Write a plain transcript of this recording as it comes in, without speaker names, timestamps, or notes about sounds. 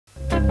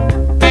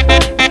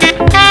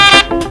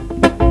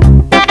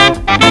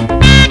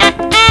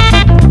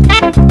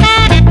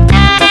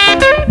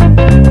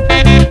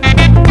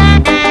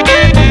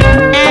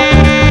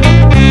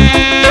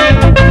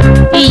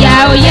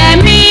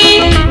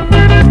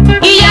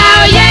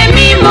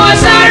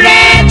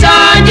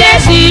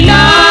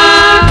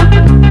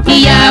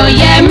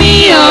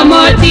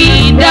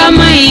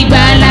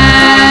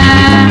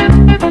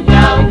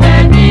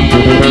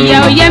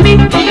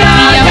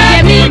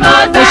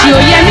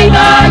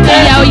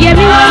òye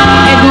mi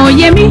ẹ̀gàn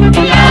òye mi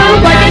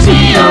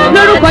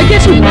lórúkọ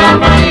Jésù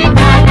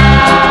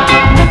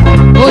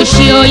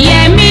òṣì òye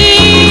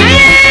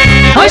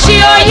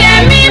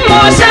mi mo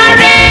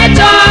sáré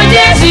tọ̀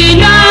Jésù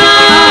lọ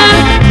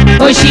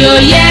òṣì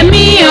òye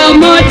mi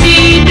mo ti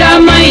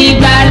dọmọ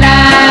ìgbàlà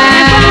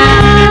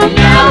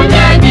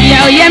ìyà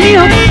òye mi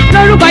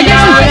lórúkọ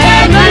Jésù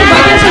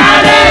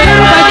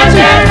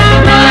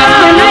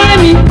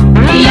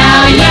ìyà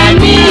òye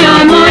mi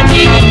mo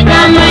ti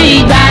dọmọ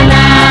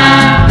ìgbàlà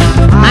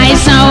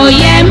àìsàn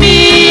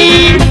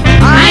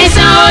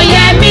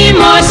òye mi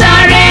mo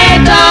sáré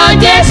tọ̀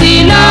Jésù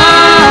lọ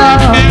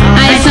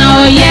àìsàn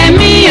òye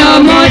mi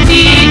mo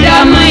ti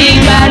dọmọ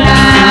ìgbàlà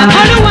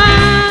Olúwa.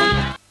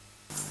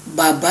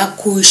 Bàbá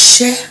kú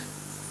iṣẹ́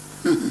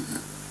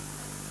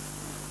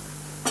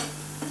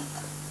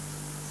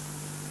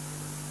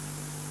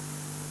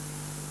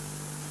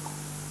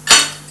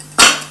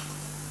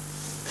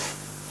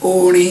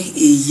orin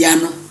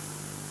ìyanu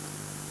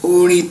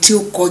orin tí ó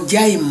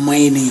kọjá ìmọ̀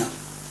ènìyàn.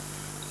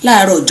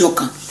 Láàárọ̀ ọjọ́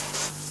kan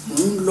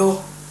mò ń lọ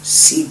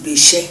sí ibi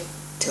iṣẹ́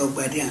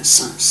Tẹ́ọgbadé and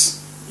Sons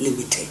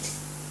Limited.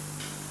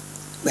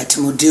 Ìgbà tí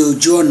mo dé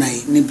ojú ọ̀nà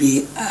yìí níbi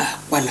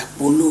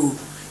àpàlàpọ̀lù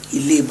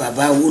ilé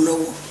bàbá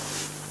Awólọ́wọ̀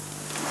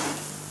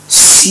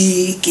sí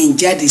kí n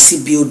jáde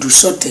síbi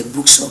Odùsọ̀tẹ̀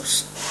bookshops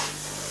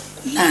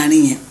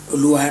láàrin yẹn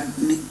Olúwa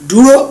ní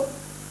dúró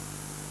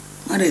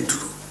má dẹ̀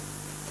dúró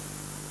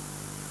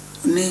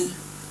ní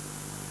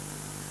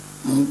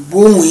mo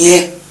gbóhùn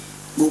yẹn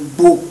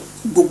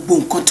gbogbo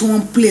nǹkan tí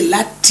wọ́n ń play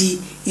láti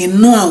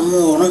inú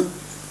àwọn ọ̀run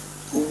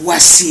wá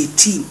sí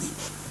etí mi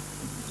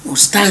mo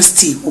stand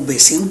still mo bẹ̀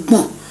sí ń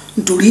gbọ̀n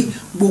nítorí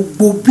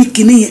gbogbo bí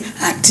kinní yẹn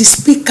àti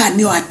speaker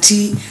ni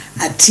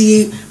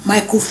àti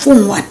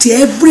microphone àti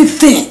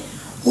everything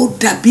ó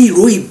dàbí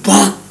ìró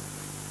ìbọn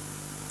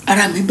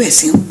ara mi bẹ̀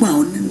sí ń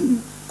gbọ̀n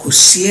kò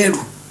sí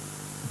ẹ̀rù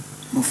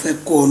mo fẹ́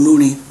kọ́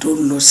olórin tó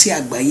lọ sí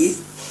àgbáyé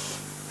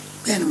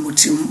bẹ́ẹ̀ ni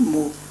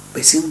mo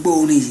bẹ̀ sí ń gbọ́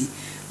orin yìí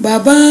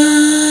bàbá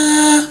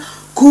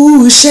kú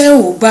iṣẹ́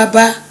o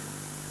bàbá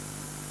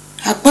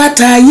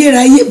àpáta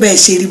ayérayé bẹ́ẹ̀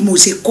ṣe rí mo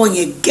ṣe kọ́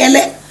yẹn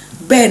gẹ́lẹ́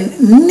bẹ́ẹ̀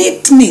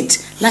neat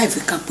láì fi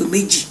kan pé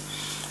méjì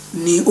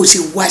ni ó ṣe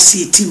wá sí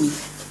etí mi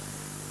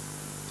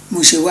mo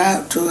ṣe wá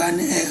tó wá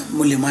ní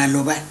mo lè máa lọ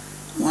báyìí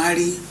wọ́n á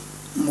rí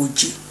mo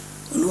jí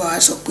Olúwa wá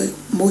sọ pé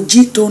mo jí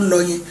tó ń lọ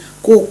yẹn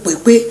kó o pè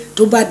pé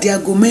tó bá di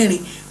aago 4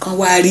 kan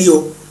wá rí ọ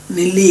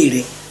nílé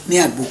rẹ ní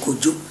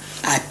Àgbòkòjó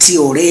àti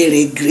ọ̀rẹ́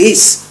rẹ̀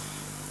Grace.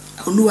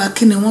 Olúwa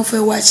kí ni wọ́n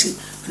fẹ́ wá ṣe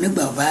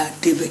nígbà bá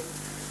débẹ̀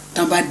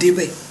tán bá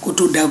débẹ̀ kó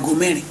tó dago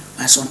 4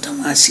 máa sọ tán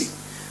wá ṣe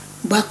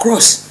bá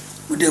cross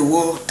mo dẹ̀ wọ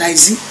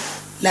taxi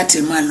láti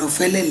máa lọ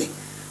Fẹ́lẹ́lẹ̀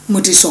mo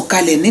ti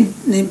sọ̀kalẹ̀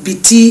níbi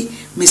tí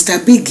Mr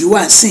Big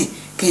wà sìn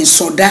kí n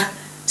sọdá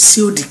sí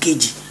òdì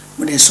kejì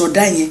mo dẹ̀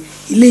sọdá yẹn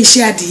ilé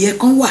iṣẹ́ adìyẹ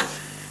kan wà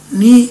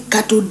ní ká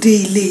tó dé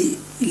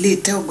ilé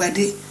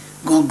Tẹ́ọgbadé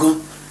gangan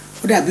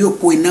ó dàbí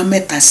òpó iná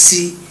 3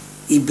 sí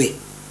ibẹ̀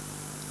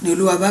ni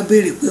Olúwa bá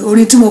béèrè pé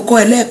orin tí mo kọ́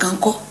ẹ lẹ́ẹ̀kan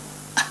kọ́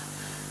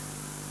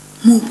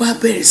mo bá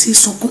bẹ̀rẹ̀ sí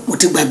sunkún mo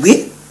ti gbàgbé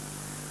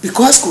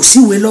because kò sí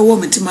ìwé lọ́wọ́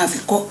mi tí máa fi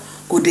kọ́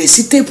kò dẹ̀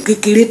sí téèpù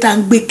kékeré tá à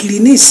ń gbé kiri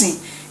nísìn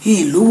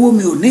ìyìn lówó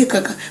mi ò ní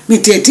kankan mi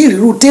tiẹ̀ tí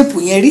ìrírú téèpù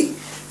yẹn rí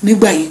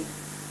nígbà yẹn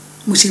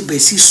mo ṣe bẹ̀rẹ̀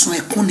sí sun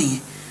ẹkún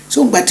nìyẹn so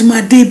ìgbà tí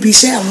máa dé ibi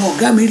iṣẹ́ àwọn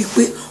ọ̀gá mi rí i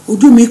pé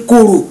ojú mi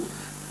korò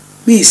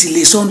mi ì sì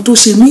lè sọ ohun tó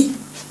ṣe mí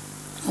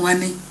wọ́n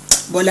ní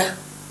Bọ́lá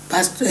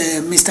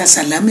Mr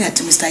Salami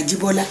àti Mr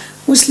Jibola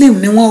Muslim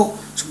ni wọ́n o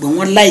ṣùgbọ́n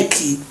wọ́n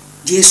láìkì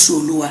Jésù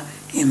Olúwa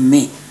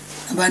ẹ̀mí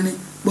bá ní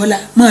Bọ́lá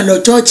máa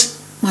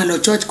lọ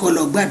church kó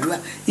lọ gbàdúrà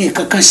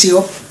nǹkan kan ṣe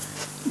ọ́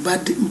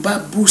bá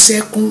bú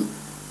sẹ́kún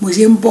mo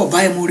ṣe ń bọ̀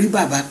báyìí mo rí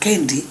bàbá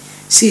Kẹ́hìndé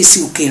sí èsì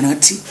òkè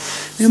rántí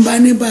ní bá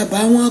ní bàbá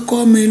wọn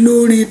kọ́ mi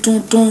lórin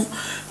tuntun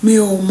mi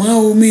ò mọ̀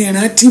o mi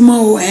rántí mọ́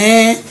o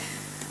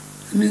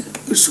ní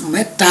oṣù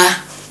 3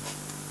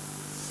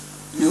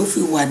 ni ó fi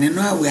wà nínú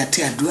àwẹ̀ àti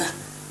àdúrà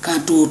kan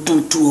tó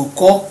tuntun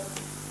ọkọ́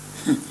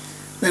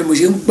bẹ́ẹ̀ mo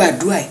ṣe ń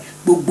gbàdúrà yìí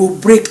gbogbo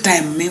break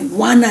time mi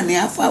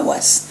 1.5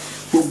 hours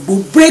gbogbo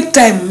break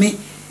time mi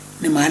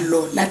ni màá lọ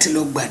láti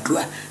lọ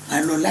gbàdúrà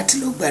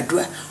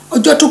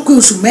ọjọ́ tó pé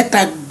oṣù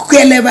 3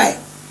 gẹ́lẹ́ báyìí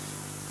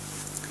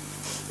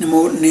ni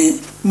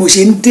mo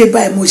ṣe ń dé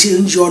báyìí mo ṣe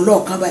ń yọ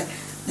ọlọ́ọ̀kan báyìí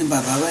ni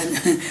bàbá bá ní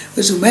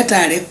oṣù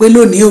 3 rẹ pé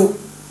lónìí o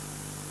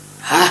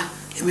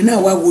èmi náà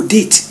wá wo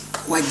date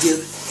wá jẹ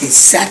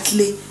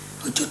exactly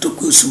ọjọ́ tó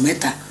pé oṣù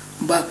 3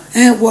 bá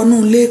wọnú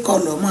ilé kọ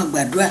lọ́mọ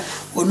gbàdúrà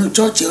wọnú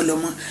chọ́ọ̀chì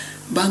ọlọ́mọ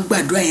bá ń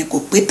gbàdúrà yẹn kò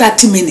pé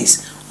 30 minutes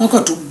wọ́n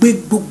kàn tó gbé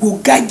gbogbo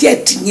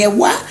gájẹ́ẹ̀tì yẹn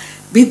wá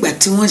bí ìgbà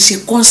tí wọ́n ṣe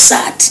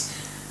kọ́nsáàtì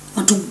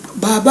wọ́n tún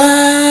bàbá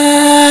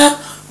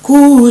kú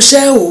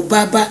iṣẹ́ o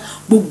bàbá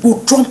gbogbo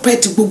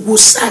trumpet gbogbo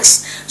sax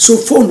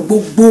sophone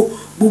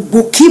gbogbo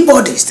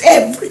keyboardist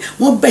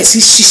wọ́n bẹ̀ sí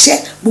ṣiṣẹ́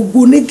gbogbo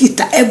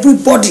onígìtà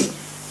everybody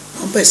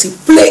wọ́n bẹ̀ sí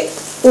play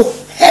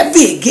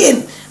heavy again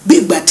bí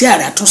ìgbà tí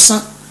àrà tún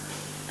sán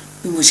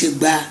bí mo ṣe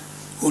gba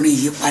orin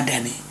yìí padà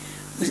ní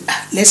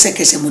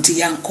lẹ́sẹ̀kẹsẹ̀ mo ti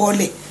ya ń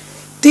kọ́lẹ̀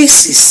this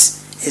is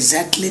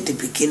exactly the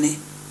beginning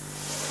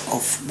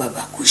of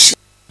Baba Kushe.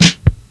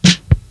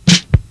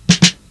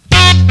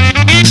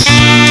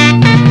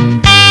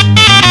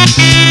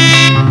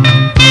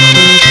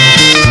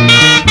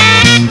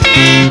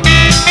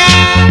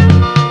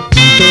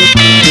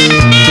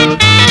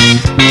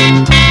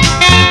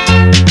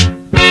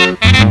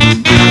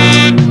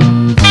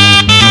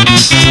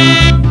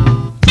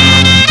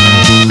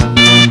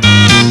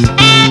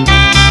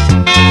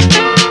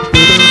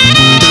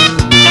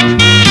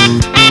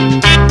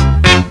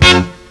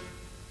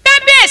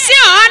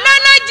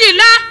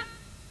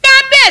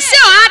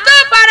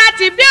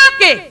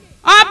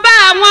 Ọba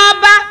àwọn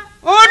ọba,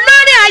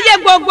 olórí ayé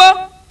gbogbo,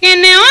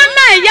 kìnìún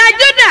ńlá ìyá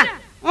Júdà,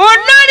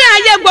 olórí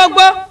ayé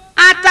gbogbo,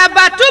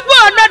 Àtàbàtúbú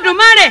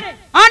Olódùmarè,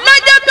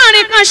 ọlọ́jọ́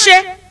kànrin kan ṣe,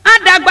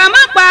 àdàgbà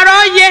má pààrọ̀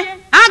oyè,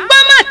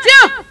 agbọ́mọ̀tí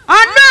ò,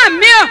 ọdún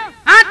àmì ò,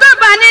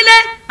 àtọ́ba nílé,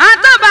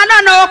 àtọ́ba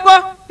lọ́nà oko,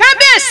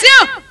 kábíyèsí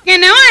ò,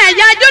 kìnìún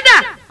ẹ̀yà Júdà,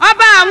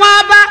 ọba àwọn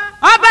ọba,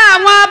 ọba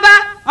àwọn ọba,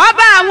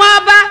 ọba àwọn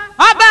ọba,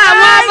 ọba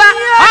àwọn ọba,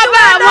 ọba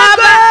àwọn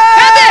ọba,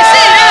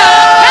 kábíyèsí rẹ o,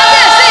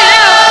 kábíyèsí rẹ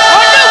o,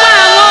 olúwa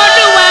àwọn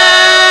olúwa.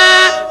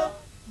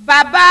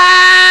 Bàbá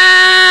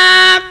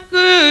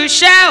kú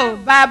iṣẹ́ o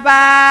bàbá,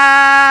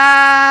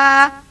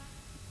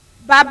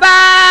 bàbá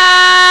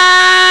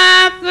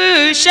kú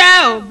iṣẹ́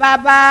o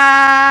bàbá,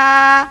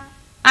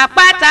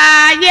 àpáta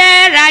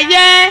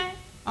ayérayé,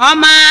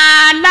 ọmọ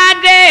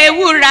aládé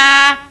ewúra,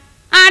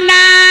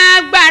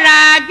 alágbára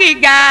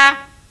gíga,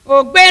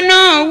 ògbénú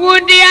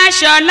wúdí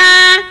aṣọlá,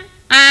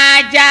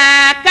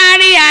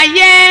 àjàkárí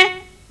ayé,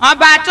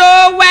 ọba tó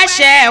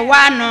wẹ̀ṣẹ̀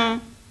wa nù,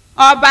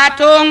 ọba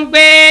tó ń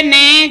gbé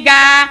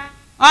níga,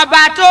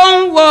 ọba tó ń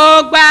wo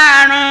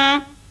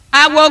gbàrún,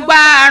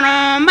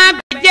 àwògbàrún má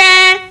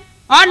gbẹ̀jẹ́,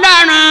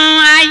 ọlọ́run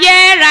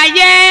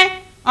ayérayé,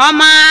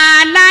 ọmọ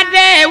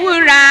aládé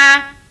ewúra,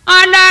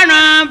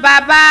 ọlọ́run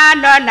bàbá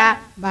lọ́la,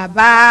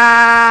 bàbá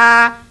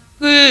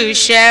kú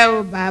iṣẹ́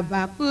o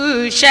bàbá, kú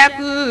iṣẹ́,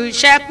 kú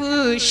iṣẹ́, kú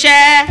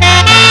iṣẹ́.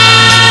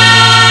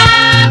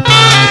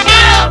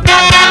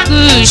 Kú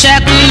iṣẹ́,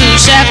 kú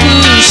iṣẹ́, kú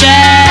iṣẹ́.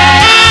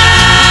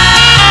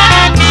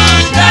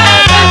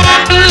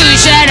 Kú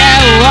iṣẹ́ rẹ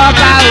o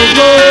ọba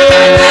ògo.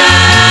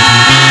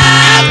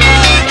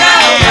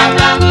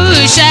 Kú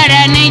iṣẹ́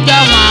rẹ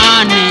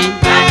níjọ̀wọ́n ni.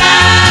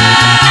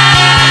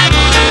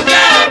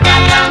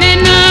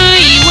 Nínú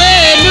ìwé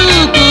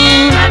Lúùkù,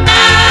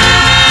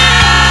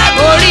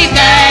 orí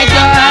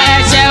kẹjọ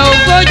ẹsẹ̀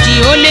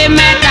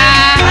 40-3.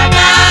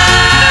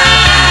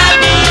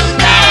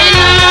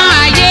 Nínú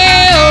ayé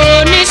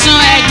onísun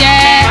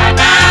ẹ̀jẹ̀,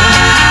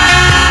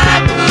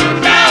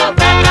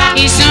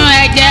 ìsun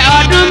ẹ̀jẹ̀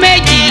ọdún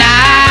 12.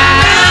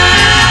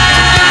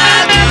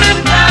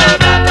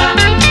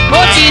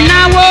 Ó ti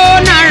náwó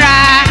náírà,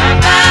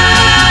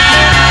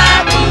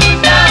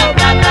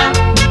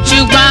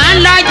 ṣùgbọ́n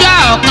lọ́jọ́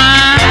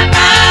kan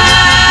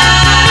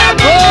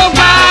ó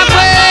gbọ́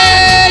pé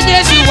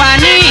Jésù wà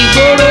ní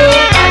ìgboro.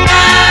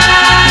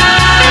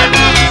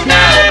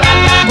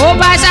 Ó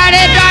bá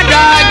sáré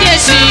dọ́dọ̀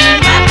Jésù,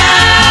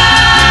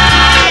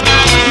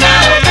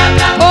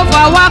 ó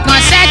fọwọ́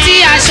kan sẹ́tí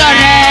aṣọ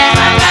rẹ̀,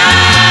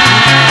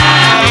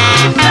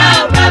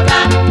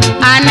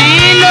 àní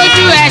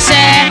lójú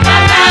ẹsẹ̀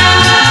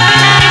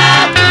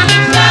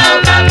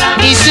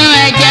ìsun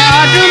ẹ̀jẹ̀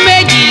ọdún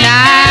 12.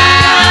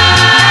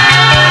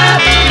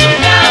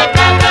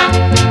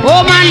 Ó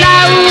máa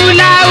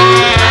láúláú,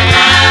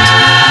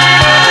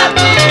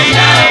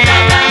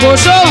 kò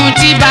sóhun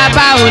tí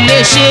bàbá ò lè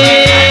ṣe.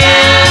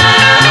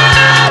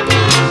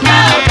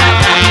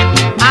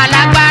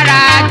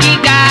 Alágbára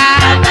gíga,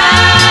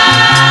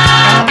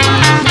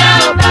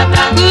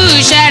 kú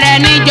iṣẹ́ rẹ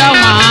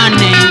níjọ̀wọ́n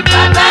ni.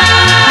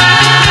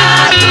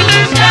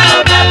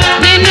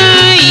 Nínú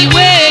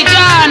ìwé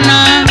Jọ́ọ̀nù,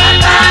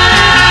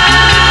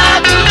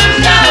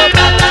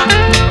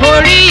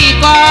 orí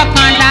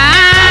 11.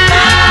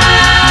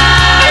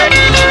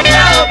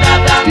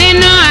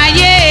 Nínú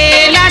ayé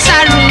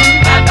Lásárù,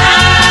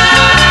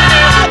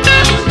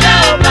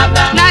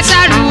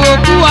 Lásárù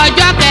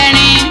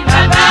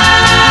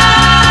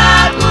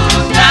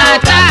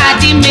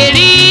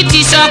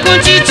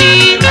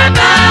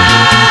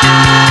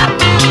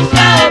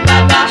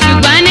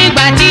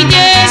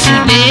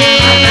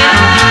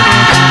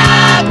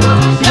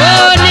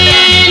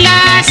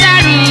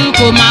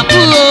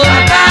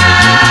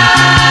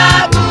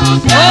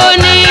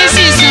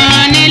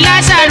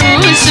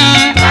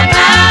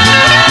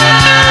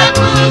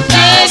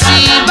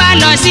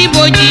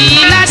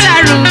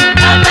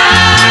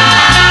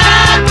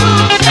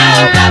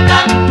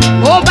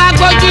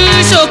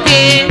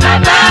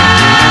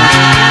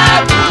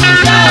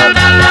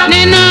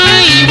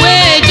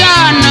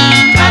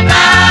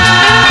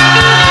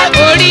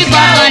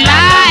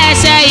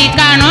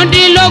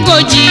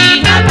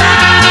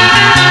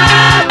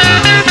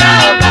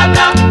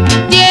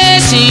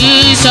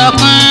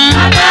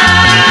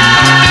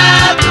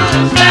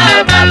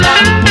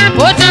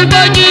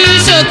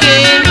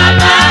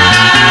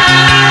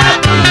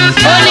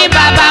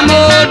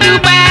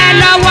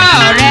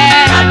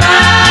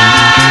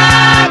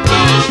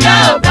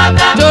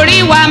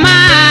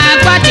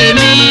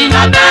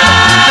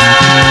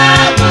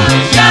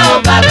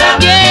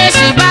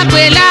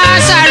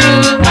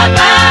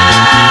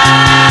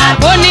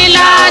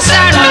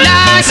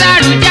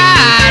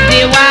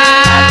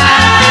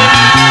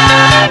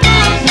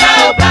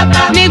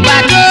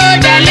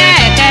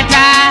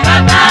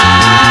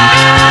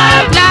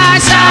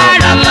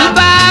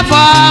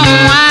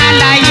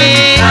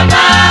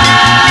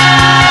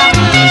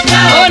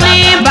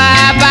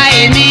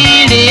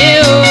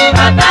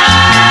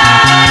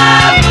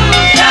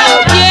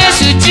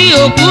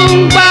ń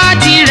gbọ́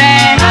tirẹ̀.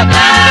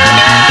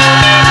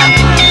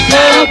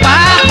 Òun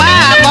pàápàá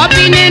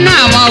àkọ́bí nínú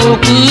àwọn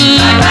òkú.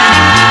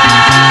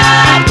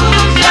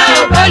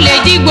 Ó lè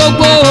jí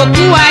gbogbo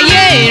òkú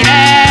ayé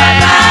rẹ̀.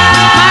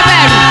 Má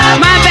bẹ̀rù,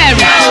 má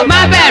bẹ̀rù, má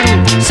bẹ̀rù,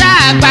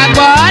 ṣáà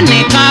gbàgbọ́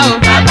nìkan o.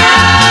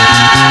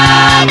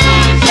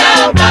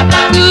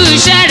 Kú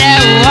iṣẹ́ rẹ̀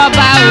o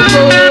ọba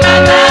ògo.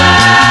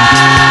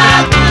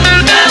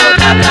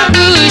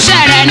 Kú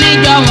iṣẹ́ rẹ̀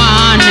níjọ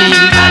wọ̀n ni.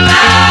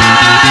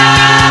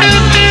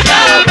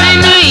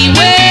 Nínú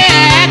ìwé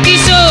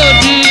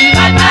Ẹ́kísódù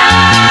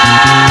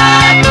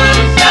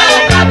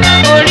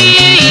orí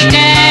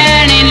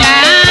ìkẹrìnlá.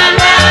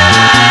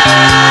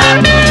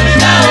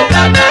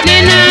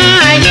 Nínú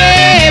ayé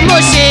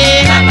Mósè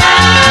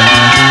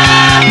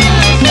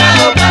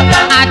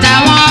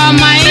àtàwọn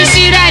ọmọ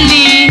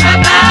Ísírẹ́lì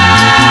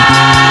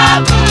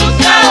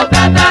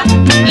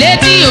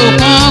létí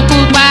òkun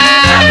pupa.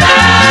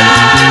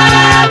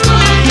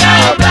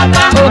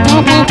 Òkun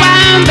pupa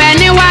ń bẹ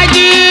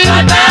níwájú.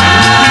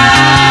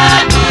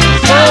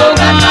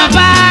 Ogun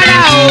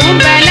Fáráò ń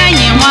bẹ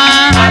lẹ́yìn wọn.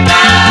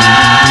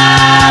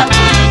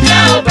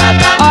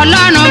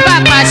 Ọlọ́run bá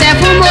pàṣẹ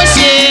fún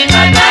Mósè.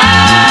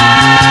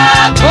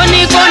 Ó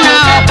ní kó na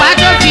ọ̀pá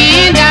tó fi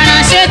ń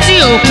daran sétí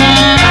òkun.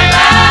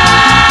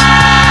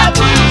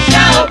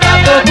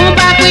 Òkun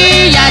bá pín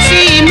ìyà sí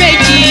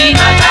méjì.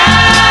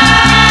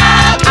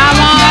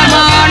 Àwọn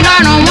ọmọ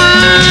Ọlọ́run wọ́n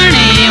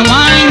rìn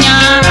wọ́n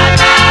yan.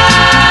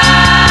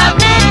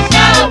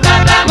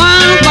 Wọ́n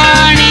ń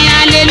kọrin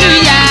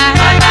hallelujah.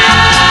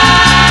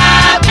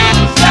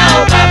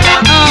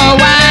 Ó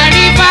wá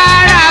rí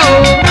Fáráò.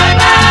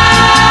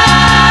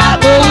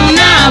 Òun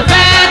náà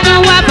fẹ́ tún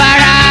wá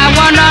bára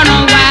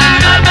wọ́lọ́run wá.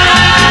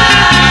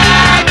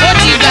 Ó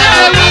ti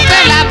gbàgbé wípé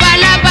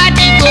labalábá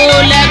dìgbò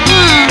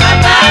lẹ́kùn.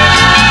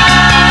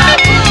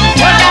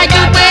 Ó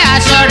dájú pé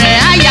aṣọ rẹ̀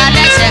á yá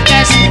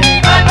lẹ́sẹ̀kẹsẹ̀.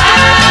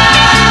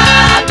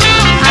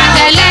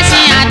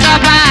 Àtẹlẹsìn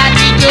àtọba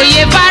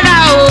àtìjòyè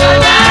Fáráò.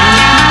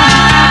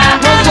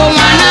 Gbogbo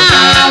wọn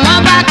náà wọ́n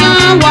bá tún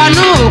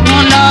wọnú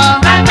òkun lọ.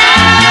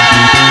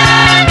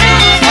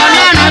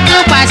 Ọlọ́run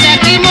tún pàṣẹ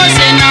kí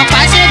Mósè nà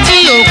pàṣẹ tí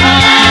òkun.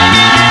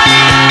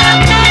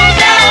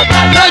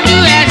 Lójú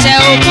ẹsẹ̀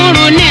òkun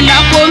ru ní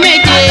ìlọ́po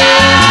méje.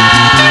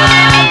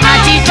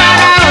 Àti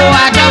Fáráò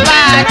àtọba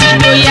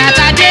àtìjòyè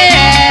àtàdé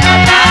ẹ̀.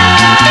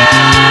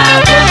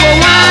 Gbogbo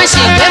wọn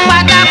ṣègbé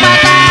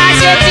pátápátá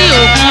sétí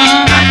òkun.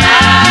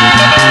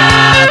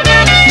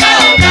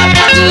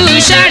 Kú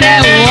iṣẹ́ rẹ̀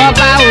o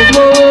ọba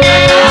ògo.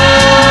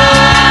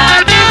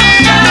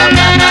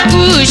 Kú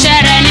iṣẹ́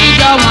rẹ̀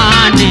níjọ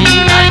wọ̀n ni.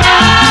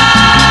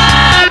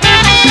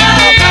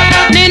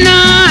 Nínú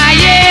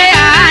ayé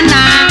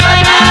Hánà.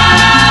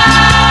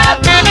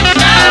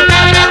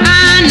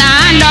 Hánà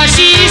lọ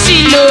sí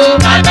Sílò.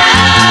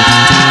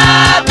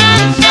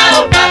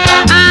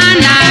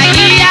 Hánà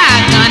yíyá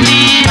kan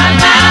ni.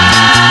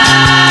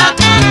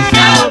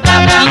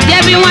 Ǹjẹ́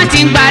bí wọ́n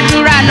ti ń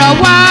gbàdúrà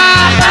lọ́wọ́?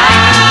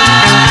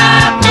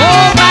 Ó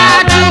bá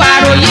tú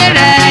àròyé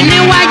rẹ̀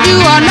níwájú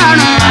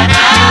Ọlọ́run.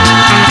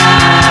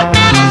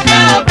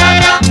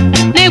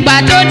 Nígbà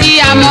tó di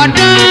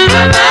àmọ́dún,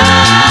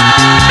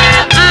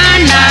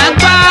 Hánà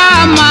gbọ́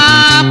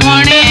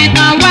ọmọkùnrin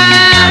kan wá.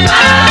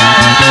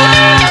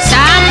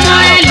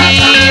 Sámúẹ́lì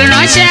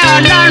ìránṣẹ́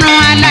Ọlọ́run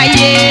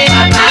alààyè.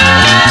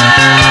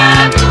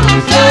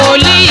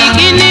 Wòlíì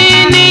kíní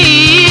ní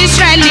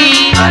Ísírẹ́lì.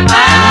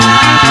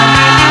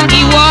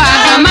 Ìwọ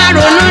àgàn má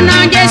ronú ná,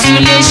 Jésù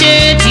lè ṣe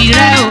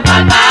tìrẹ o.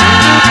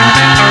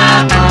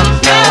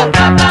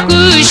 Kú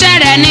iṣẹ́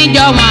rẹ̀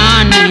níjọ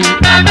wọ̀n ni.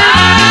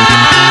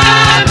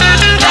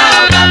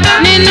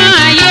 Nínú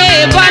ayé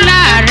Bọ́lá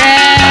rẹ̀.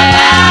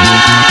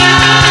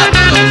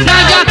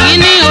 Lọ́jọ́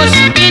kìíní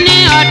oṣù kìíní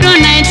ọdún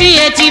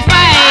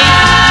 1985.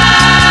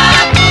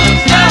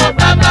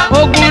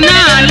 Ogun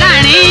náà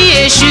láàrin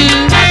Èṣù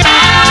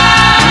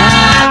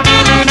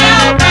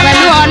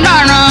pẹ̀lú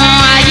Ọlọ́run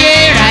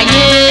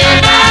ayérayé.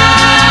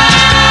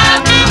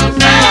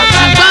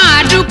 Ṣùgbọ́n a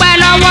dúpẹ́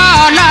lọ́wọ́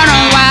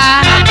Ọlọ́run wa.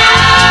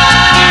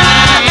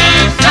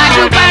 A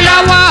dúpẹ́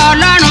lọ́wọ́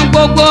Ọlọ́run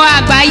gbogbo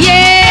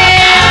àgbáyé.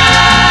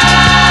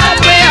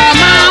 Pé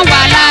ọmọ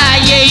wà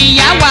láàyè,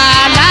 ìyá wà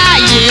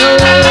láàyè o.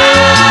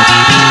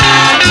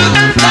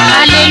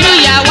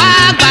 Hallelujah wá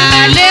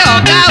gbàlé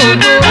ọ̀gá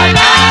ògo.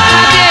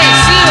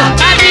 Kábíyèsí o,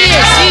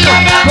 kábíyèsí o,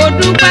 mo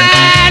dúpẹ́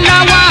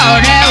lọ́wọ́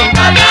rẹ o.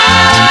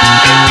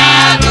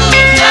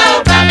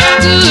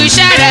 Kú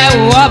iṣẹ́ rẹ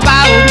o ọba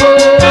ògo.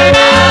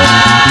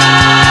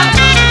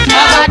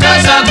 Ọba tó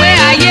sọ pé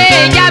ayé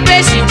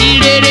Jábésì di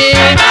rere.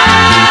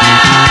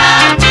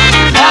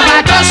 Ọba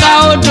tó sọ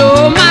odò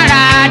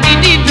mára di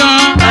dídùn.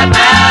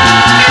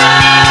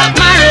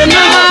 Má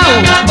ronú mọ́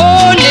o, ó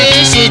lè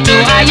ṣètò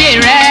ayé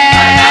rẹ.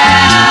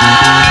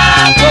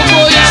 Gbogbo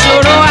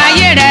ìṣòro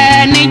ayé rẹ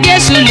ni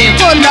Jésù lè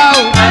kó lọ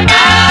o.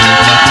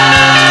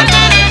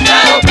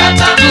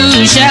 Kú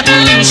iṣẹ́, kú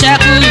iṣẹ́,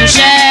 kú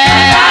iṣẹ́.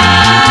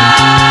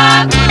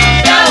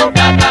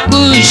 Kú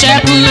iṣẹ́,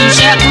 kú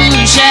iṣẹ́, kú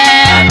iṣẹ́.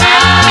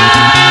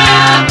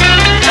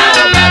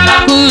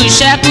 Kú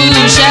iṣẹ́, kú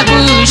iṣẹ́.